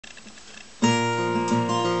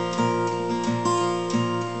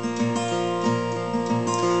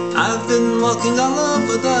I've been walking all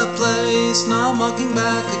over the place, now I'm walking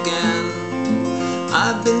back again.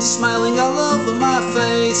 I've been smiling all over my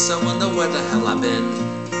face, I wonder where the hell I've been.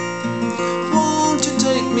 Won't you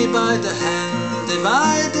take me by the hand,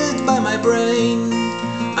 divided by my brain?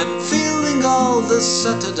 I'm feeling all the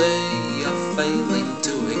Saturday, I'm failing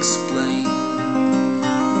to explain.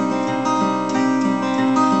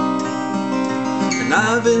 And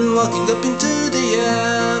I've been walking up into the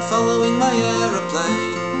air, following my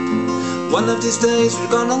aeroplane. One of these days we're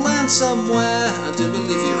gonna land somewhere, I do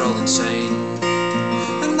believe you're all insane.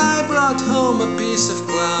 And I brought home a piece of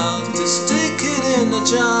cloud to stick it in a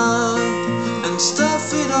jar and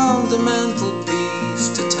stuff it on the mantelpiece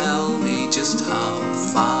to tell me just how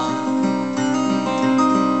far.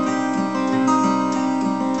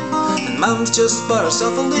 And Mom's just bought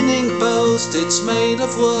herself a leaning post, it's made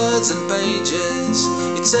of words and pages.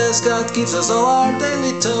 It says God gives us all our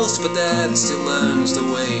daily toast, but Dad still earns the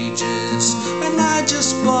wages. And I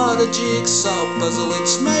just bought a jigsaw puzzle,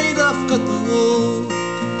 it's made of cotton wool.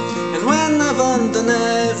 And when I've undone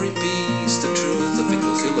every piece, the truth of it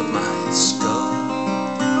will fill up my skull.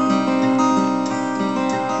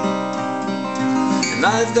 And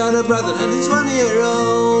I've got a brother and he's 1 year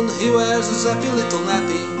old, he wears a zappy little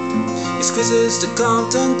nappy. He squeezes the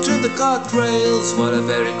content through the cut rails, what a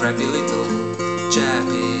very crappy little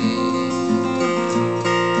chappy.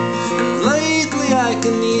 And lately I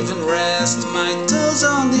can even rest my toes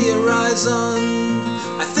on the horizon.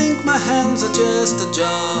 I think my hands are just a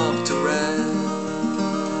job to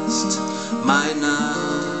rest my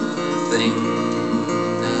nothingness.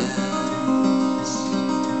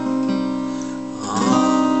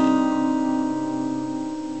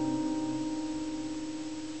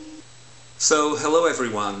 So, hello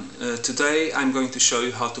everyone. Today I'm going to show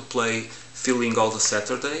you how to play Feeling All the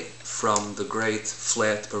Saturday from the great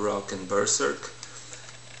Flat Baroque and Berserk.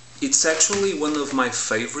 It's actually one of my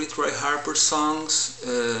favorite Roy Harper songs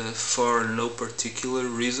for no particular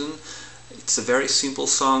reason. It's a very simple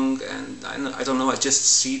song and I don't know, I just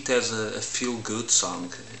see it as a feel-good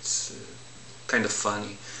song. It's kind of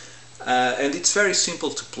funny. And it's very simple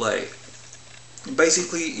to play.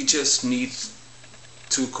 Basically you just need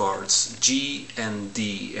two chords, G and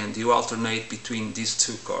D, and you alternate between these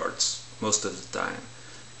two chords most of the time,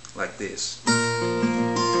 like this.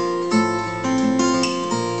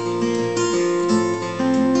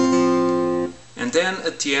 And then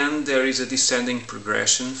at the end there is a descending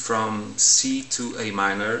progression from C to A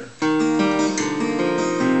minor.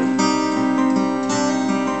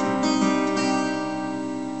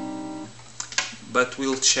 But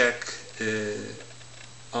we'll check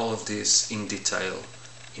all of this in detail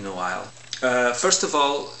in a while. First of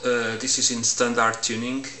all, this is in standard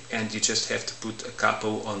tuning and you just have to put a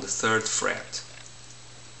capo on the 3rd fret.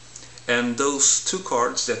 And those two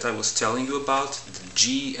chords that I was telling you about, the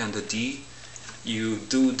G and the D, you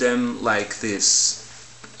do them like this.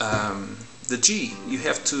 The G, you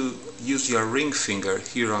have to use your ring finger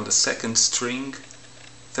here on the 2nd string,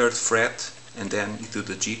 3rd fret, and then you do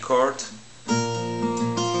the G chord.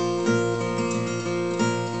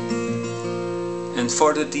 And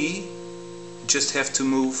for the D, you just have to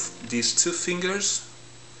move these two fingers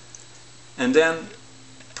and then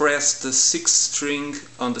press the 6th string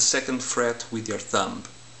on the 2nd fret with your thumb.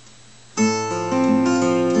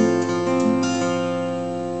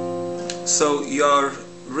 So your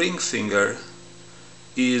ring finger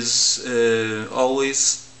is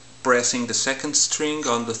always pressing the 2nd string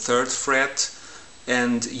on the 3rd fret,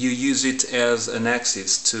 and you use it as an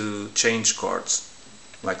axis to change chords,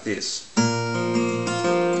 like this.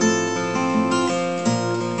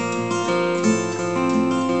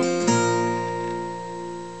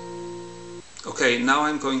 Okay, now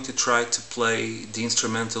I'm going to try to play the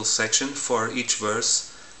instrumental section for each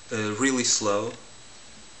verse really slow.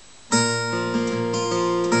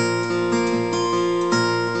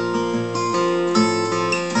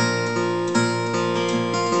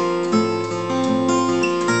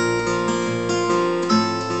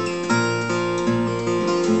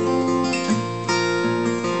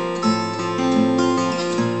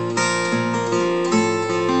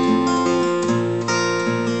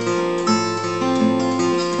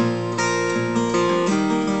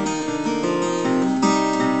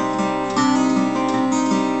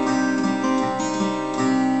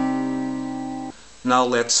 Now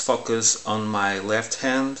let's focus on my left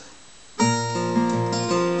hand.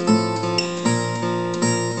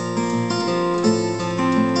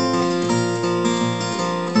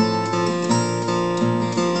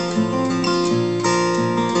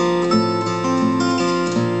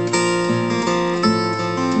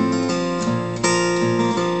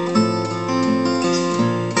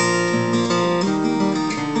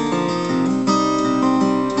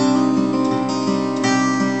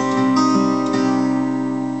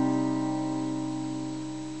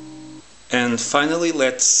 And finally,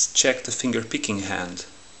 let's check the finger picking hand.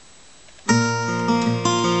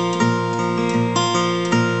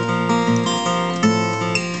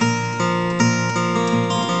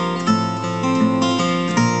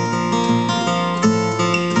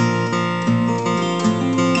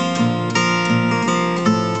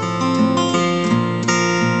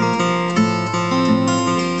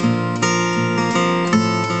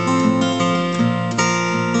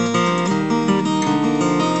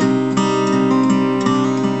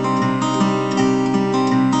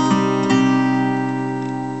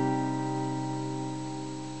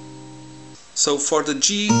 So for the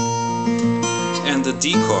G and the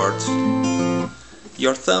D chord,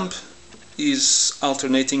 your thumb is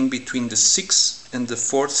alternating between the 6th and the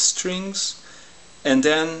 4th strings, and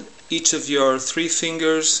then each of your 3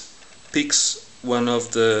 fingers picks one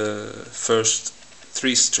of the first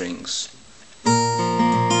 3 strings.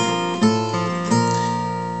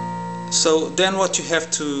 So then what you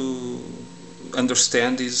have to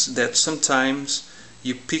understand is that sometimes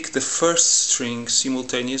you pick the first string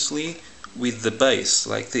simultaneously with the bass,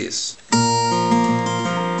 like this.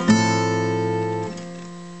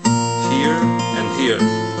 Here and here.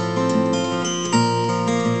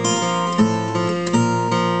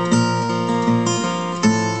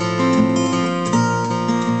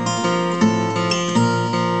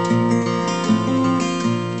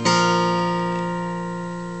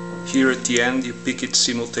 Here at the end you pick it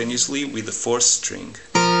simultaneously with the 4th string.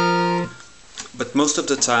 But most of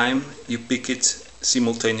the time you pick it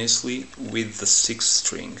simultaneously with the 6th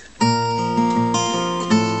string.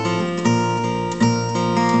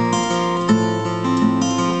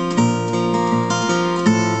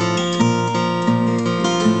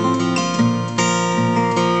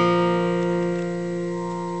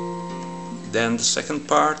 Then the second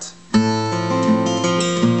part.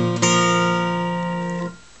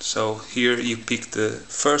 So here you pick the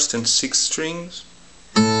 1st and 6th strings.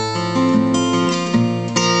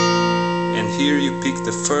 Here you pick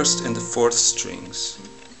the 1st and the 4th strings.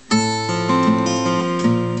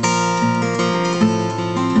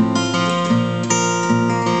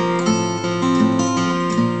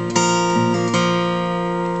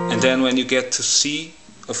 And then when you get to C,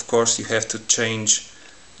 of course you have to change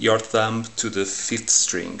your thumb to the 5th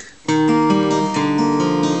string.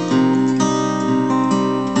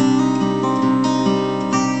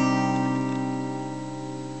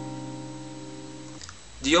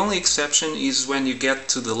 The only exception is when you get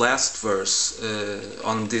to the last verse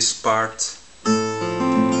on this part. I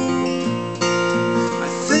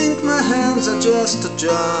think my hands are just a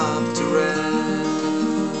job to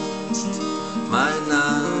rest my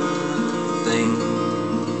nothingness.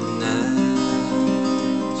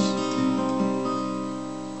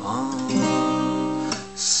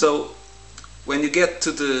 So when you get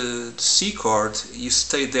to the C chord, you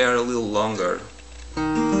stay there a little longer.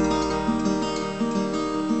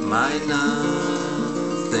 My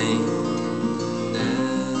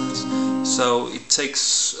nothingness. So it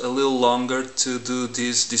takes a little longer to do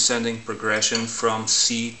this descending progression from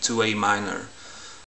C to A minor.